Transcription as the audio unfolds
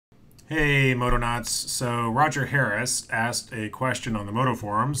Hey, Modonauts. So Roger Harris asked a question on the Modo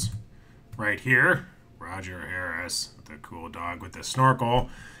forums right here. Roger Harris, the cool dog with the snorkel,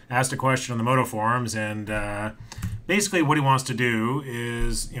 asked a question on the Modo forums, and basically what he wants to do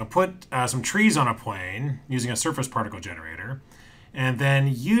is put some trees on a plane using a surface particle generator, and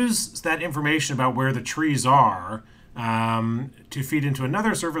then use that information about where the trees are to feed into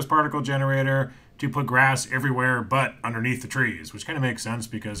another surface particle generator to put grass everywhere but underneath the trees, which kind of makes sense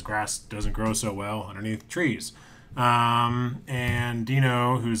because grass doesn't grow so well underneath trees. And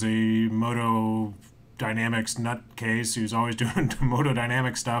Dino, who's a Modo Dynamics nutcase, who's always doing Modo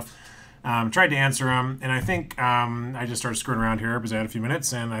Dynamics stuff, tried to answer him, and I think I just started screwing around here because I had a few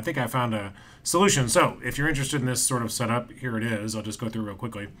minutes, and I think I found a solution. So if you're interested in this sort of setup, here it is. I'll just go through real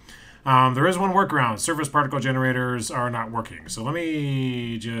quickly. There is one workaround. Surface particle generators are not working. So let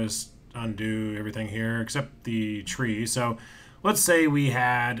me just undo everything here except the tree. So let's say we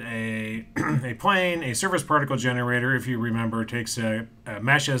had a plane, a surface particle generator, if you remember, takes a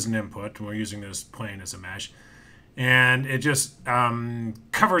mesh as an input, and we're using this plane as a mesh, and it just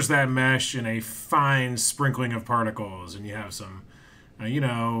covers that mesh in a fine sprinkling of particles, and you have some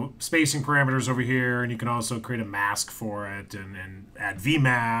spacing parameters over here, and you can also create a mask for it and add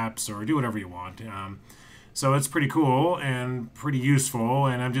VMAPs or do whatever you want. So it's pretty cool and pretty useful,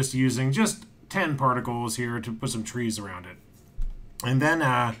 and I'm just using just 10 particles here to put some trees around it. And then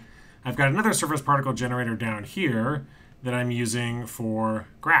I've got another surface particle generator down here that I'm using for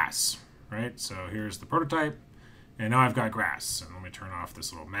grass, right? So here's the prototype, and now I've got grass. And let me turn off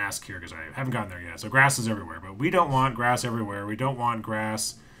this little mask here because I haven't gotten there yet. So grass is everywhere, but we don't want grass everywhere. We don't want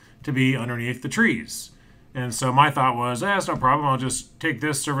grass to be underneath the trees. And so my thought was, that's no problem. I'll just take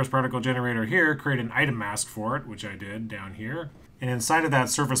this surface particle generator here, create an item mask for it, which I did down here. And inside of that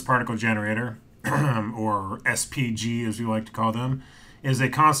surface particle generator, or SPG as we like to call them, is a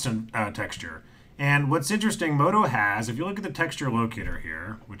constant texture. And what's interesting, Modo has, if you look at the texture locator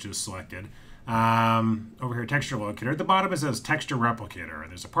here, which is selected, over here, texture locator, at the bottom it says texture replicator,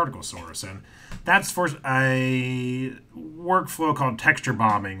 and there's a particle source. And that's for a workflow called texture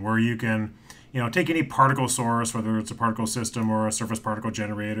bombing, where you can take any particle source, whether it's a particle system or a surface particle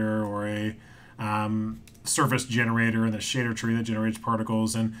generator or a surface generator in the shader tree that generates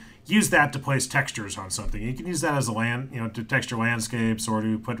particles, and use that to place textures on something. You can use that as a to texture landscapes or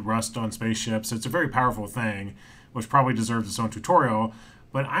to put rust on spaceships. It's a very powerful thing, which probably deserves its own tutorial.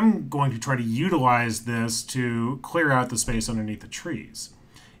 But I'm going to try to utilize this to clear out the space underneath the trees.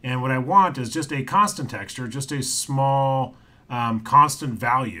 And what I want is just a constant texture, just a small constant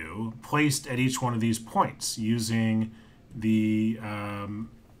value placed at each one of these points using the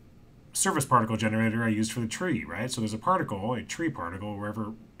surface particle generator I used for the tree, right? So there's a tree particle,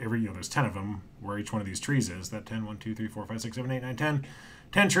 wherever, there's 10 of them, where each one of these trees is. That 10, 1, 2, 3, 4, 5, 6, 7, 8, 9, 10.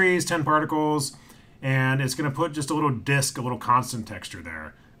 10 trees, 10 particles, and it's going to put just a little disk, a little constant texture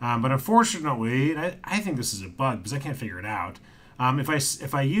there. But unfortunately, I think this is a bug because I can't figure it out.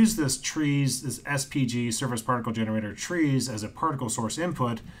 If I use this SPG, surface particle generator trees, as a particle source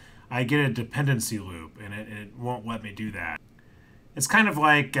input, I get a dependency loop, and it won't let me do that. It's kind of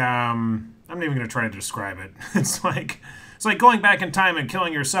like, I'm not even going to try to describe it. It's like going back in time and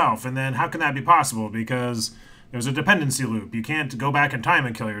killing yourself, and then how can that be possible? Because there's a dependency loop. You can't go back in time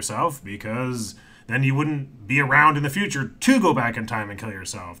and kill yourself because then you wouldn't be around in the future to go back in time and kill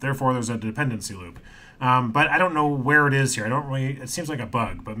yourself. Therefore, there's a dependency loop. But I don't know where it is here. It seems like a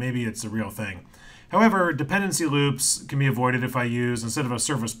bug, but maybe it's a real thing. However, dependency loops can be avoided if I use, instead of a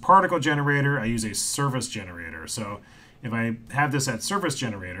surface particle generator, I use a surface generator. So if I have this at surface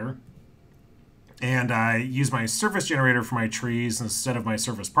generator, and I use my surface generator for my trees instead of my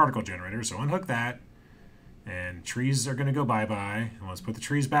surface particle generator, so unhook that, and trees are going to go bye-bye. And let's put the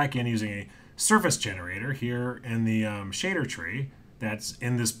trees back in using a surface generator here in the shader tree. That's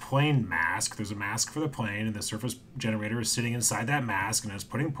in this plane mask. There's a mask for the plane, and the surface generator is sitting inside that mask, and it's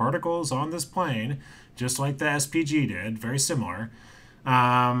putting particles on this plane, just like the SPG did, very similar.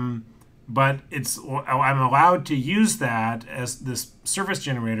 But I'm allowed to use that as this surface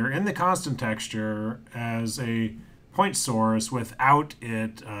generator in the constant texture as a point source without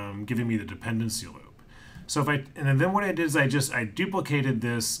it giving me the dependency loop. So and then what I did is I duplicated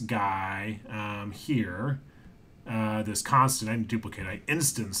this guy here. This constant, I didn't duplicate, I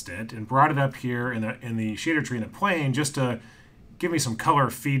instanced it and brought it up here in the shader tree in the plane just to give me some color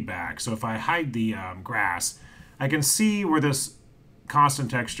feedback. So if I hide the grass, I can see where this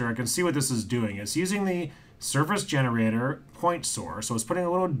constant texture, I can see what this is doing. It's using the surface generator point source, so it's putting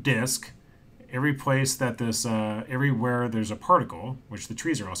a little disk every place that everywhere there's a particle, which the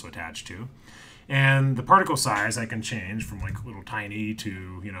trees are also attached to. And the particle size I can change from like little tiny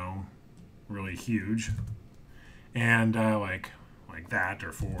to, really huge, and like that,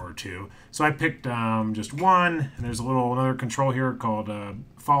 or 4 or 2. So I picked just one, and there's another control here called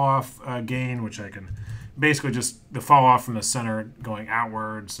fall off gain, which I can basically just the fall off from the center going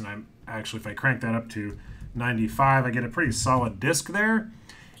outwards. And I'm actually, if I crank that up to 95, I get a pretty solid disc there.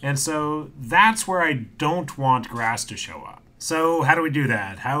 And so that's where I don't want grass to show up. So how do we do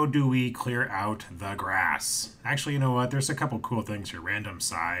that? How do we clear out the grass? Actually, you know what? There's a couple cool things here. Random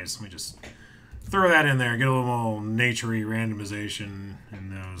size. Let me just throw that in there. Get a little naturey randomization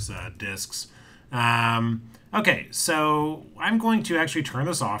in those discs. Okay, so I'm going to actually turn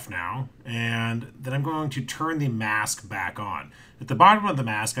this off now, and then I'm going to turn the mask back on. At the bottom of the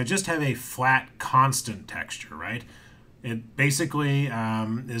mask, I just have a flat constant texture, right? It basically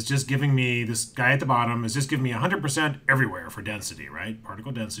is just giving me, this guy at the bottom is just giving me 100% everywhere for density, right?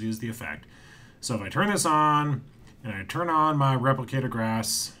 Particle density is the effect. So if I turn this on, and I turn on my replicator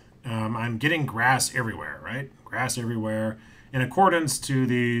grass, I'm getting grass everywhere, right? Grass everywhere in accordance to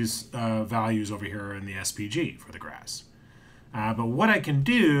these values over here in the SPG for the grass. But what I can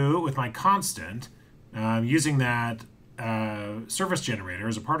do with my constant, using that surface generator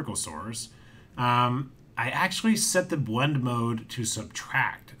as a particle source, I actually set the blend mode to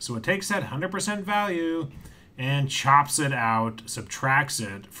subtract. So it takes that 100% value and chops it out, subtracts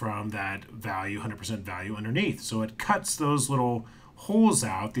it from that value, 100% value underneath. So it cuts those little holes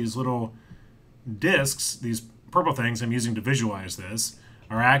out, these little discs, these purple things I'm using to visualize this,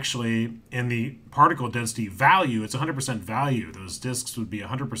 are actually in the particle density value. It's 100% value. Those discs would be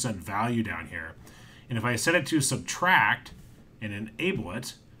 100% value down here. And if I set it to subtract and enable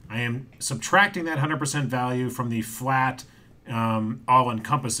it, I am subtracting that 100% value from the flat,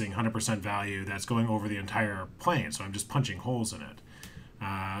 all-encompassing 100% value that's going over the entire plane. So I'm just punching holes in it.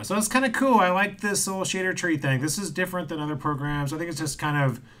 So it's kind of cool. I like this little shader tree thing. This is different than other programs. I think it's just kind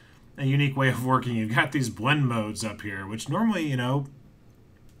of a unique way of working. You've got these blend modes up here, which normally, you know,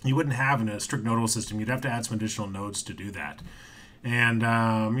 you wouldn't have in a strict nodal system. You'd have to add some additional nodes to do that. And,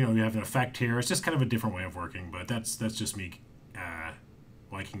 you know, you have an effect here. It's just kind of a different way of working, but that's just me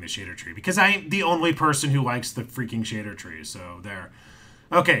liking the shader tree, because I'm the only person who likes the freaking shader tree. So there.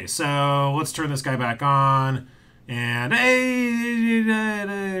 Okay, so let's turn this guy back on. And hey,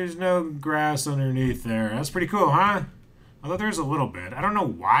 there's no grass underneath there. That's pretty cool, huh? Although there's a little bit. I don't know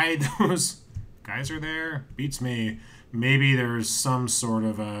why those guys are there. Beats me. Maybe there's some sort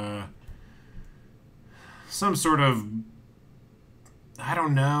of I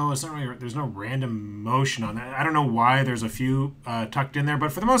don't know. It's not really, there's no random motion on that. I don't know why there's a few tucked in there,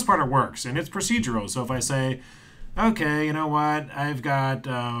 but for the most part it works, and it's procedural. So if I say, okay, you know what, I've got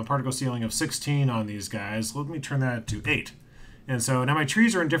a particle ceiling of 16 on these guys, let me turn that to 8. And so now my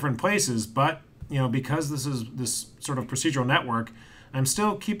trees are in different places, but you know, because this is this sort of procedural network, I'm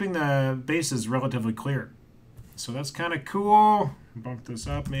still keeping the bases relatively clear. So that's kind of cool. Bump this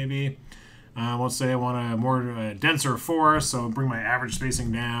up maybe. Let's say I want a more denser forest, so bring my average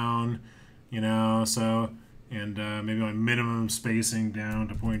spacing down, you know, so, and maybe my minimum spacing down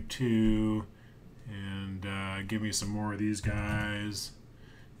to 0.2, and give me some more of these guys.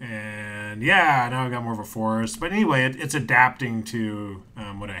 And yeah, now I've got more of a forest. But anyway, it's adapting to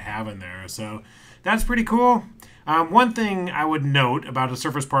what I have in there. So that's pretty cool. One thing I would note about a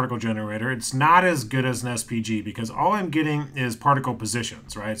surface particle generator, it's not as good as an SPG, because all I'm getting is particle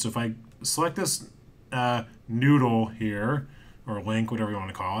positions, right? So if I select this noodle here, or link, whatever you want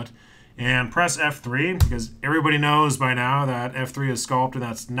to call it, and press F3, because everybody knows by now that F3 is sculpt, and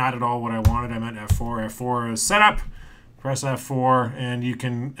that's not at all what I wanted. I meant F4. F4 is setup. Press F4, and you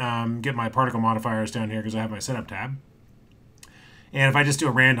can get my particle modifiers down here because I have my setup tab. And if I just do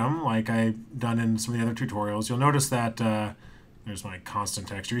a random, like I've done in some of the other tutorials, you'll notice that there's my constant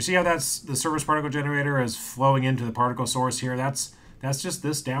texture. You see how that's the surface particle generator is flowing into the particle source here? That's just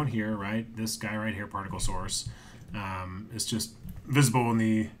this down here, right? This guy right here, particle source. It's just visible in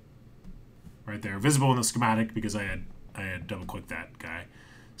the, right there, visible in the schematic because I had double-clicked that guy.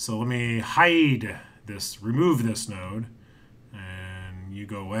 So let me hide this, remove this node, and you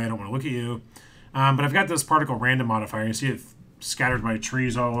go away. I don't want to look at you. But I've got this particle random modifier. You see it scattered by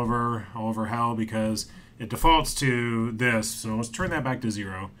trees all over hell because it defaults to this. So let's turn that back to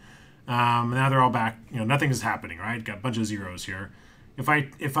 0. Now they're all back. You know, nothing is happening, right? Got a bunch of zeros here. If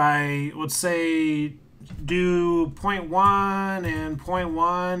I let's say do 0.1 and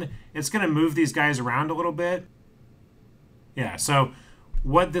 0.1, it's going to move these guys around a little bit. Yeah. So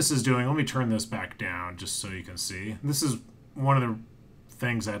what this is doing, let me turn this back down just so you can see. This is one of the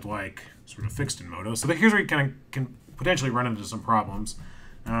things I'd like sort of fixed in MODO. So here's where you kind of can potentially run into some problems.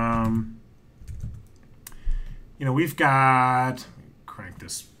 You know, we've got, crank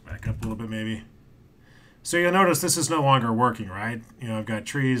this Back up a little bit maybe. So you'll notice this is no longer working, right? You know, I've got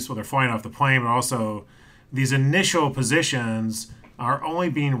trees, well, they're flying off the plane, but also these initial positions are only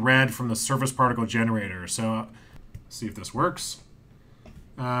being read from the surface particle generator. So see if this works.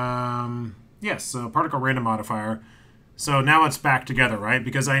 Yes, so particle random modifier. So now it's back together, right?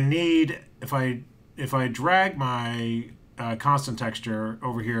 Because I need, if I drag my constant texture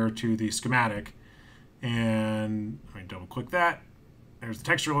over here to the schematic, and let me double click that. There's the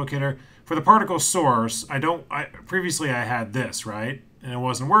texture locator. For the particle source, previously I had this, right? And it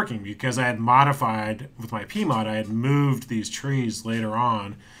wasn't working because I had modified with my PMOD, I had moved these trees later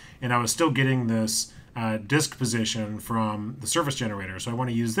on, and I was still getting this disk position from the surface generator. So I want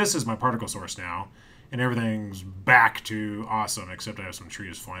to use this as my particle source now, and everything's back to awesome, except I have some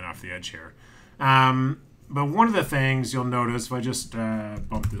trees flying off the edge here. But one of the things you'll notice, if I just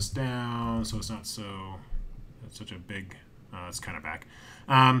bump this down so it's not such a big, it's kind of back.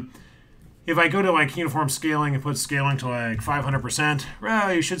 If I go to like uniform scaling and put scaling to like 500%,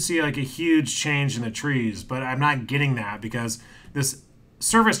 well, you should see like a huge change in the trees, but I'm not getting that because this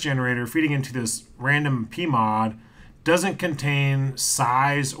surface generator feeding into this random PMOD doesn't contain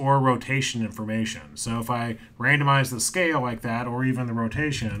size or rotation information. So if I randomize the scale like that, or even the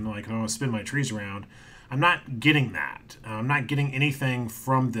rotation, like if I want to spin my trees around, I'm not getting that. I'm not getting anything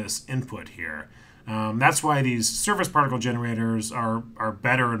from this input here. That's why these surface particle generators are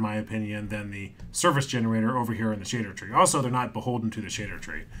better, in my opinion, than the surface generator over here in the shader tree. Also, they're not beholden to the shader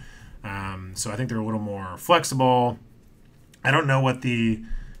tree. So I think they're a little more flexible. I don't know what the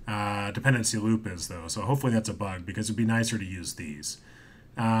dependency loop is, though, so hopefully that's a bug, because it'd be nicer to use these.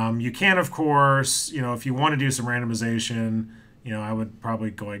 You can, of course, if you want to do some randomization, I would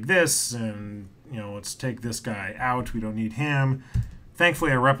probably go like this, and, let's take this guy out. We don't need him.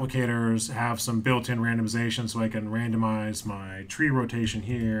 Thankfully, our replicators have some built-in randomization, so I can randomize my tree rotation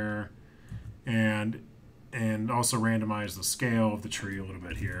here and also randomize the scale of the tree a little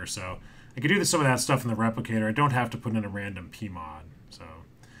bit here. So I could do some of that stuff in the replicator. I don't have to put in a random PMOD. So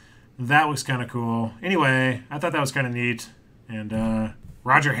that looks kind of cool. Anyway, I thought that was kind of neat. And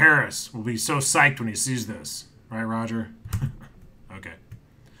Roger Harris will be so psyched when he sees this. Right, Roger? Okay.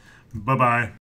 Bye-bye.